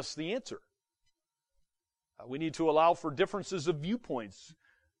given us the answer. We need to allow for differences of viewpoints,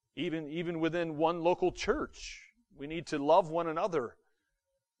 even within one local church. We need to love one another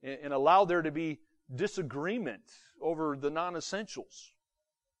and allow there to be disagreement over the non-essentials.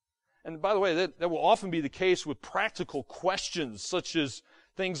 And by the way, that will often be the case with practical questions, such as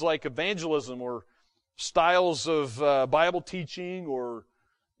things like evangelism or styles of Bible teaching, or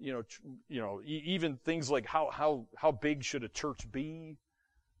even things like how big should a church be,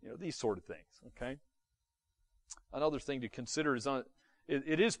 these sort of things. Okay. Another thing to consider is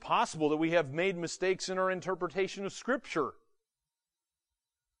it is possible that we have made mistakes in our interpretation of Scripture.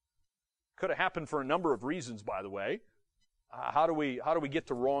 Could have happened for a number of reasons, by the way. How do we get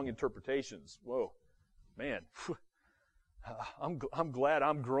to wrong interpretations? Whoa, man! I'm glad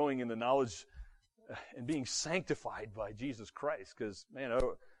I'm growing in the knowledge and being sanctified by Jesus Christ. Because man,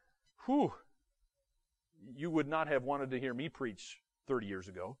 you would not have wanted to hear me preach 30 years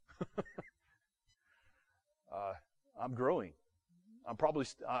ago. I'm growing. I'm probably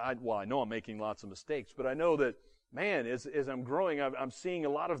I know I'm making lots of mistakes, but I know that, man, as I'm growing, I'm seeing a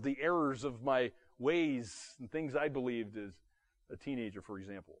lot of the errors of my ways and things I believed as a teenager, for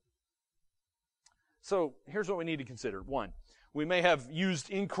example. So here's what we need to consider. One, we may have used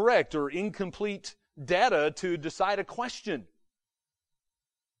incorrect or incomplete data to decide a question.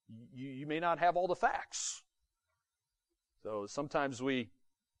 You may not have all the facts. So sometimes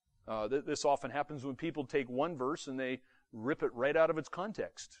this often happens when people take one verse and they rip it right out of its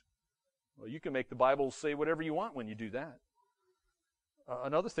context. Well, you can make the Bible say whatever you want when you do that.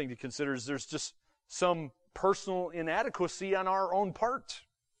 Another thing to consider is there's just some personal inadequacy on our own part.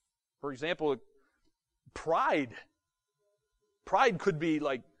 For example, pride. Pride could be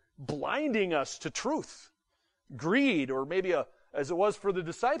like blinding us to truth. Greed, or maybe as it was for the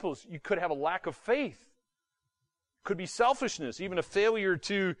disciples, you could have a lack of faith. Could be selfishness, even a failure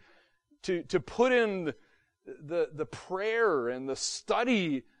to put in the prayer and the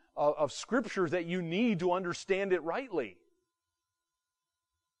study of Scripture that you need to understand it rightly.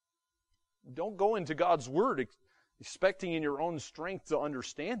 Don't go into God's Word expecting in your own strength to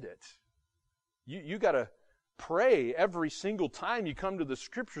understand it. You got to pray every single time you come to the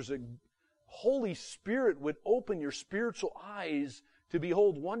Scriptures that Holy Spirit would open your spiritual eyes to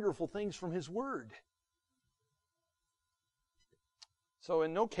behold wonderful things from His Word. So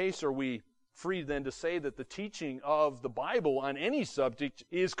in no case are we free then to say that the teaching of the Bible on any subject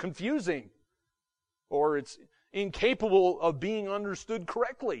is confusing or it's incapable of being understood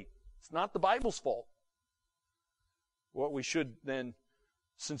correctly. It's not the Bible's fault. What we should then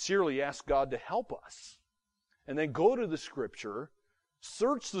sincerely ask God to help us, and then go to the Scripture,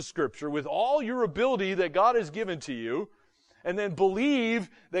 search the Scripture with all your ability that God has given to you, and then believe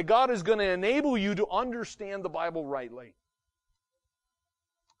that God is going to enable you to understand the Bible rightly.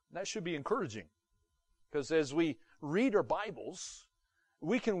 That should be encouraging, because as we read our Bibles,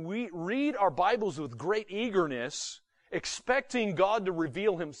 we can read our Bibles with great eagerness, expecting God to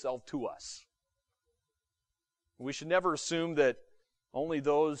reveal Himself to us. We should never assume that only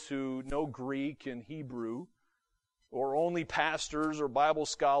those who know Greek and Hebrew, or only pastors or Bible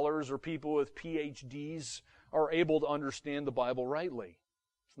scholars or people with PhDs are able to understand the Bible rightly.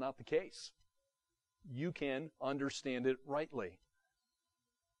 It's not the case. You can understand it rightly.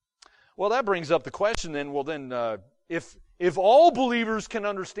 Well, that brings up the question then, if all believers can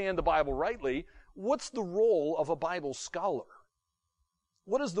understand the Bible rightly, what's the role of a Bible scholar?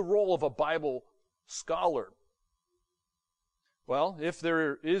 What is the role of a Bible scholar? Well, if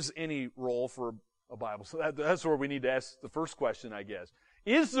there is any role for a Bible, so that's where we need to ask the first question, I guess.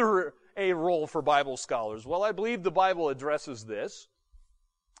 Is there a role for Bible scholars? Well, I believe the Bible addresses this.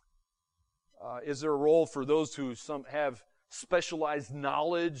 Is there a role for those who have specialized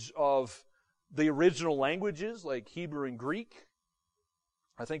knowledge of the original languages like Hebrew and Greek?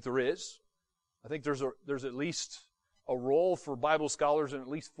 I think there is. I think there's at least a role for Bible scholars in at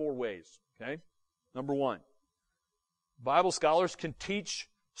least 4 ways. Okay? Number one, Bible scholars can teach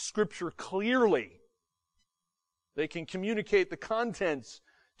Scripture clearly. They can communicate the contents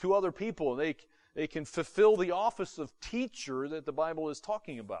to other people. They can fulfill the office of teacher that the Bible is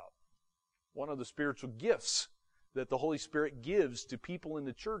talking about. One of the spiritual gifts that the Holy Spirit gives to people in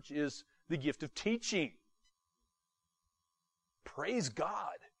the church is the gift of teaching. Praise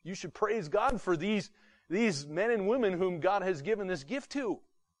God. You should praise God for these men and women whom God has given this gift to.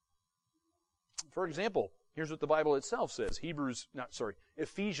 For example, here's what the Bible itself says.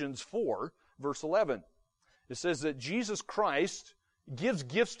 Ephesians 4, verse 11. It says that Jesus Christ gives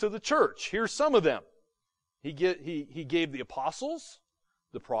gifts to the church. Here's some of them. He gave the apostles,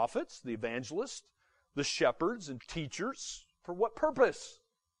 the prophets, the evangelists, the shepherds and teachers. For what purpose?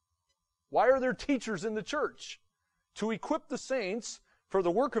 Why are there teachers in the church? To equip the saints for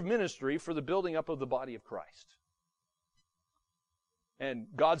the work of ministry, for the building up of the body of Christ. And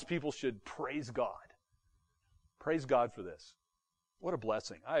God's people should praise God. Praise God for this. What a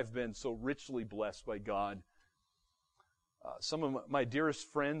blessing. I have been so richly blessed by God. Some of my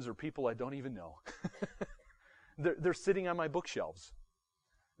dearest friends are people I don't even know. They're sitting on my bookshelves.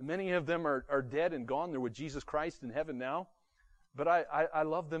 Many of them are dead and gone. They're with Jesus Christ in heaven now. But I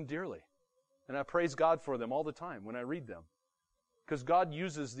love them dearly. And I praise God for them all the time when I read them. Because God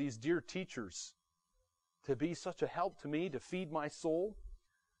uses these dear teachers to be such a help to me, to feed my soul.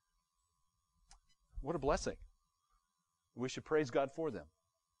 What a blessing. We should praise God for them.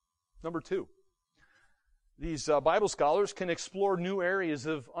 Number two, these Bible scholars can explore new areas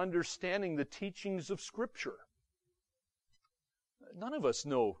of understanding the teachings of Scripture. None of us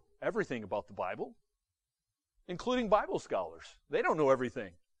know everything about the Bible, including Bible scholars. They don't know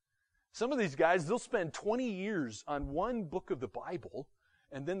everything. Some of these guys, they'll spend 20 years on one book of the Bible,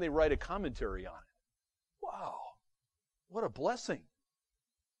 and then they write a commentary on it. Wow, what a blessing.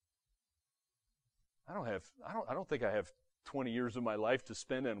 I don't think I have 20 years of my life to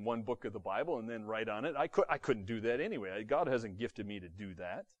spend on one book of the Bible and then write on it. I couldn't do that anyway. God hasn't gifted me to do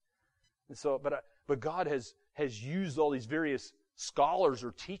that. And so, but God has used all these various scholars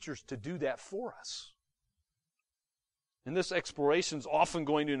or teachers to do that for us. And this exploration is often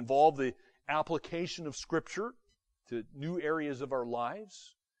going to involve the application of Scripture to new areas of our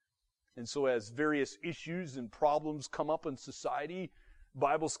lives. And so as various issues and problems come up in society,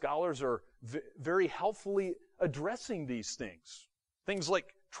 Bible scholars are very helpfully addressing these things. Things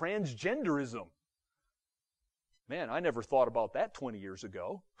like transgenderism. Man, I never thought about that 20 years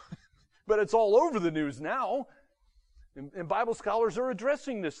ago. But it's all over the news now. And Bible scholars are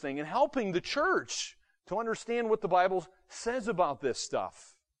addressing this thing and helping the church to understand what the Bible says about this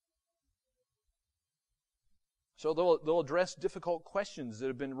stuff. So they'll address difficult questions that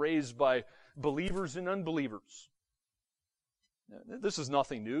have been raised by believers and unbelievers. This is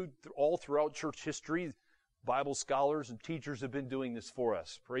nothing new. All throughout church history, Bible scholars and teachers have been doing this for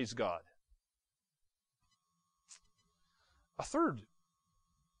us. Praise God. A third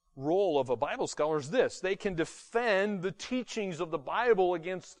role of a Bible scholar is this. They can defend the teachings of the Bible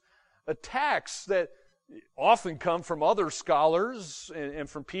against attacks that often come from other scholars and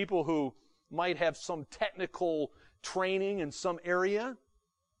from people who might have some technical training in some area.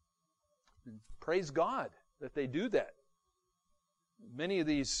 And praise God that they do that. Many of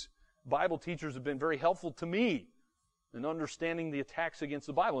these Bible teachers have been very helpful to me in understanding the attacks against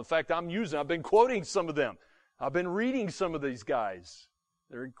the Bible. In fact, I've been quoting some of them. I've been reading some of these guys.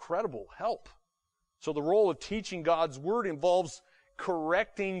 They're incredible help. So the role of teaching God's Word involves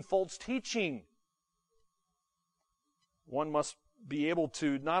correcting false teaching. One must be able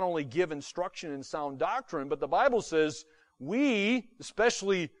to not only give instruction in sound doctrine, but the Bible says we,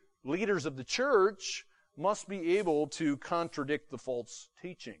 especially leaders of the church, must be able to contradict the false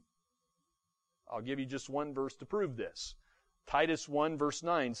teaching. I'll give you just one verse to prove this. Titus 1 verse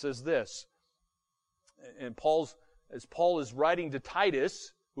 9 says this. And as Paul is writing to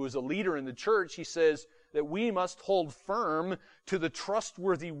Titus, who is a leader in the church, he says that we must hold firm to the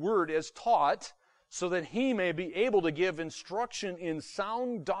trustworthy word as taught, so that he may be able to give instruction in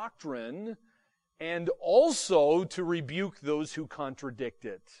sound doctrine and also to rebuke those who contradict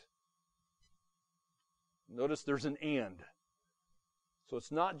it. Notice there's an and. So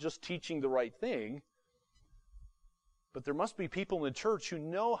it's not just teaching the right thing, but there must be people in the church who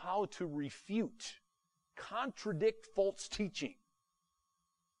know how to refute, contradict false teaching.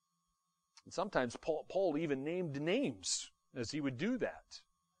 And sometimes Paul even named names as he would do that.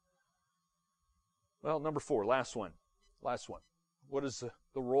 Well, number 4, last one. What is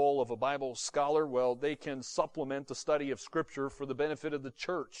the role of a Bible scholar? Well, they can supplement the study of Scripture for the benefit of the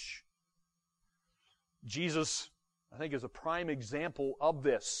church. Jesus, I think, is a prime example of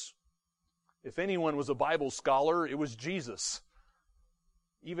this. If anyone was a Bible scholar, it was Jesus.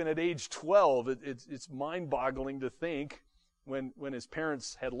 Even at age 12, it's mind-boggling to think when his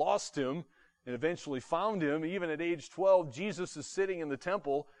parents had lost him and eventually found him, even at age 12, Jesus is sitting in the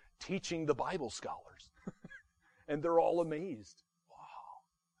temple teaching the Bible scholars. And they're all amazed. Wow,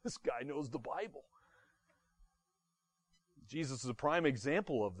 this guy knows the Bible. Jesus is a prime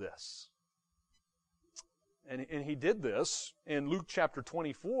example of this. And he did this in Luke chapter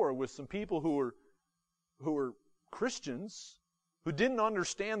 24 with some people who were Christians, who didn't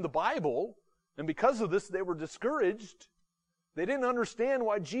understand the Bible, and because of this they were discouraged. They didn't understand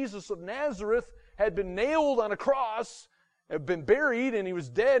why Jesus of Nazareth had been nailed on a cross, had been buried, and he was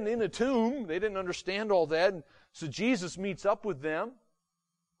dead and in a tomb. They didn't understand all that. And so Jesus meets up with them.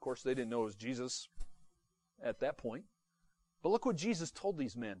 Of course, they didn't know it was Jesus at that point. But look what Jesus told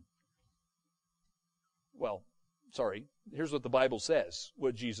these men. Well, sorry, here's what the Bible says,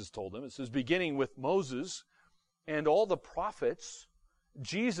 what Jesus told them. It says, beginning with Moses and all the prophets,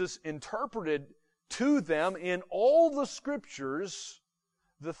 Jesus interpreted to them in all the Scriptures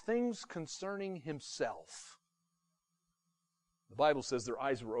the things concerning himself. The Bible says their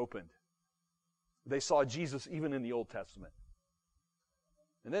eyes were opened. They saw Jesus even in the Old Testament.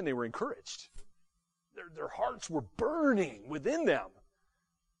 And then they were encouraged. Their hearts were burning within them.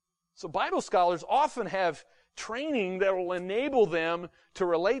 So Bible scholars often have training that will enable them to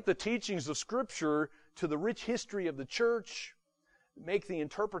relate the teachings of Scripture to the rich history of the church, make the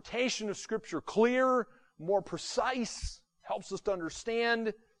interpretation of Scripture clear, more precise, helps us to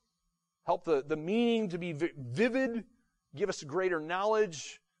understand, help the meaning to be vivid, give us a greater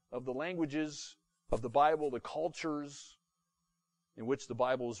knowledge of the languages of the Bible, the cultures in which the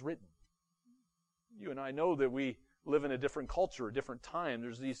Bible is written. You and I know that we live in a different culture, a different time.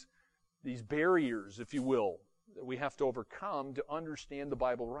 There's these barriers, if you will, that we have to overcome to understand the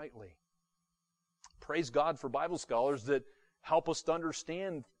Bible rightly. Praise God for Bible scholars that help us to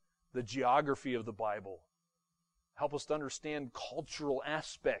understand the geography of the Bible, help us to understand cultural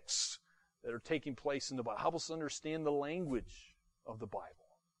aspects that are taking place in the Bible, help us to understand the language of the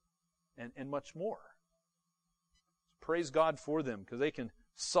Bible, and much more. Praise God for them, because they can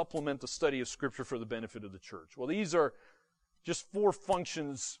supplement the study of Scripture for the benefit of the church. Well, these are just 4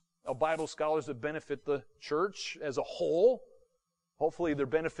 functions of Bible scholars that benefit the church as a whole. Hopefully they're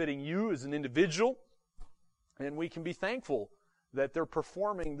benefiting you as an individual, and we can be thankful that they're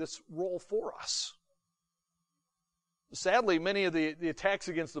performing this role for us. Sadly, many of the attacks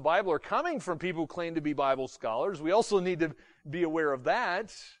against the Bible are coming from people who claim to be Bible scholars. We also need to be aware of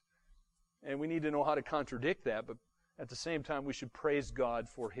that, and we need to know how to contradict that, but at the same time, we should praise God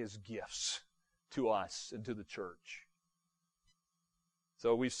for His gifts to us and to the church.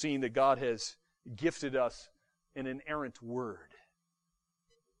 So we've seen that God has gifted us an inerrant Word.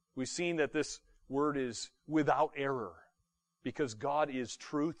 We've seen that this Word is without error. Because God is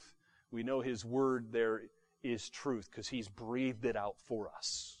truth, we know His Word there is truth because He's breathed it out for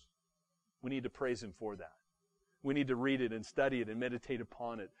us. We need to praise Him for that. We need to read it and study it and meditate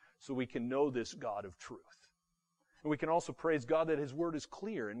upon it so we can know this God of truth. And we can also praise God that His Word is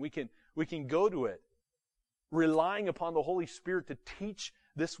clear, and we can go to it relying upon the Holy Spirit to teach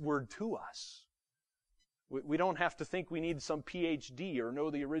this Word to us. We don't have to think we need some PhD or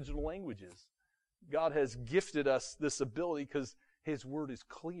know the original languages. God has gifted us this ability because His Word is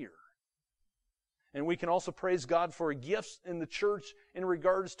clear. And we can also praise God for gifts in the church in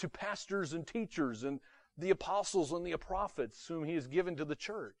regards to pastors and teachers and the apostles and the prophets whom He has given to the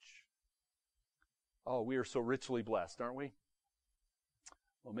church. Oh, we are so richly blessed, aren't we?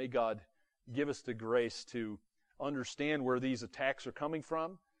 Well, may God give us the grace to understand where these attacks are coming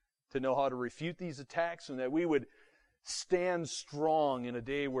from, to know how to refute these attacks, and that we would stand strong in a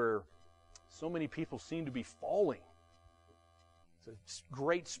day where so many people seem to be falling. It's a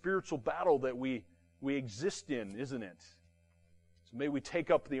great spiritual battle that we exist in, isn't it? So may we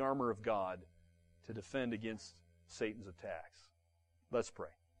take up the armor of God to defend against Satan's attacks. Let's pray.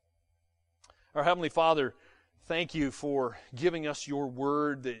 Our Heavenly Father, thank You for giving us Your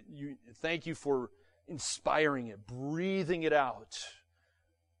Word. Thank You for inspiring it, breathing it out.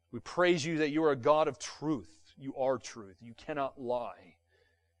 We praise You that You are a God of truth. You are truth. You cannot lie.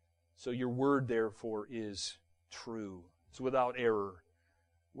 So Your Word, therefore, is true. It's without error.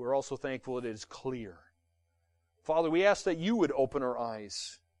 We're also thankful that it is clear. Father, we ask that You would open our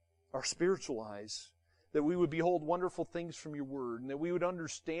eyes, our spiritual eyes, that we would behold wonderful things from Your Word, and that we would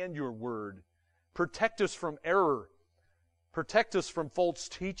understand Your Word. Protect us from error. Protect us from false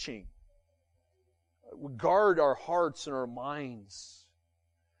teaching. Guard our hearts and our minds.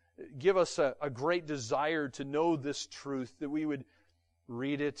 Give us a great desire to know this truth, that we would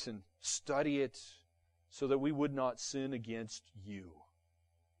read it and study it, so that we would not sin against you.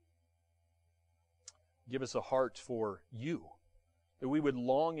 Give us a heart for you, that we would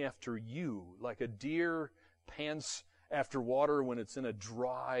long after you, like a deer pants after water when it's in a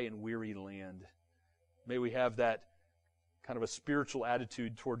dry and weary land. May we have that kind of a spiritual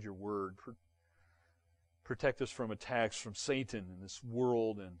attitude toward your word. Protect us from attacks from Satan and this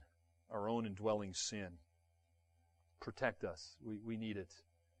world and our own indwelling sin. Protect us. We need it.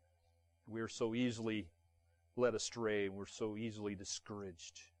 We're so easily led astray, and we're so easily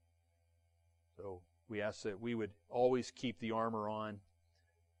discouraged. So we ask that we would always keep the armor on,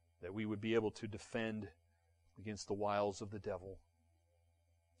 that we would be able to defend against the wiles of the devil.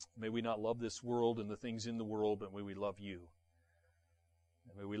 May we not love this world and the things in the world, but may we love you.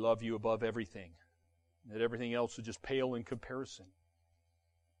 And may we love you above everything, that everything else would just pale in comparison.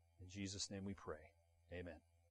 In Jesus' name we pray. Amen.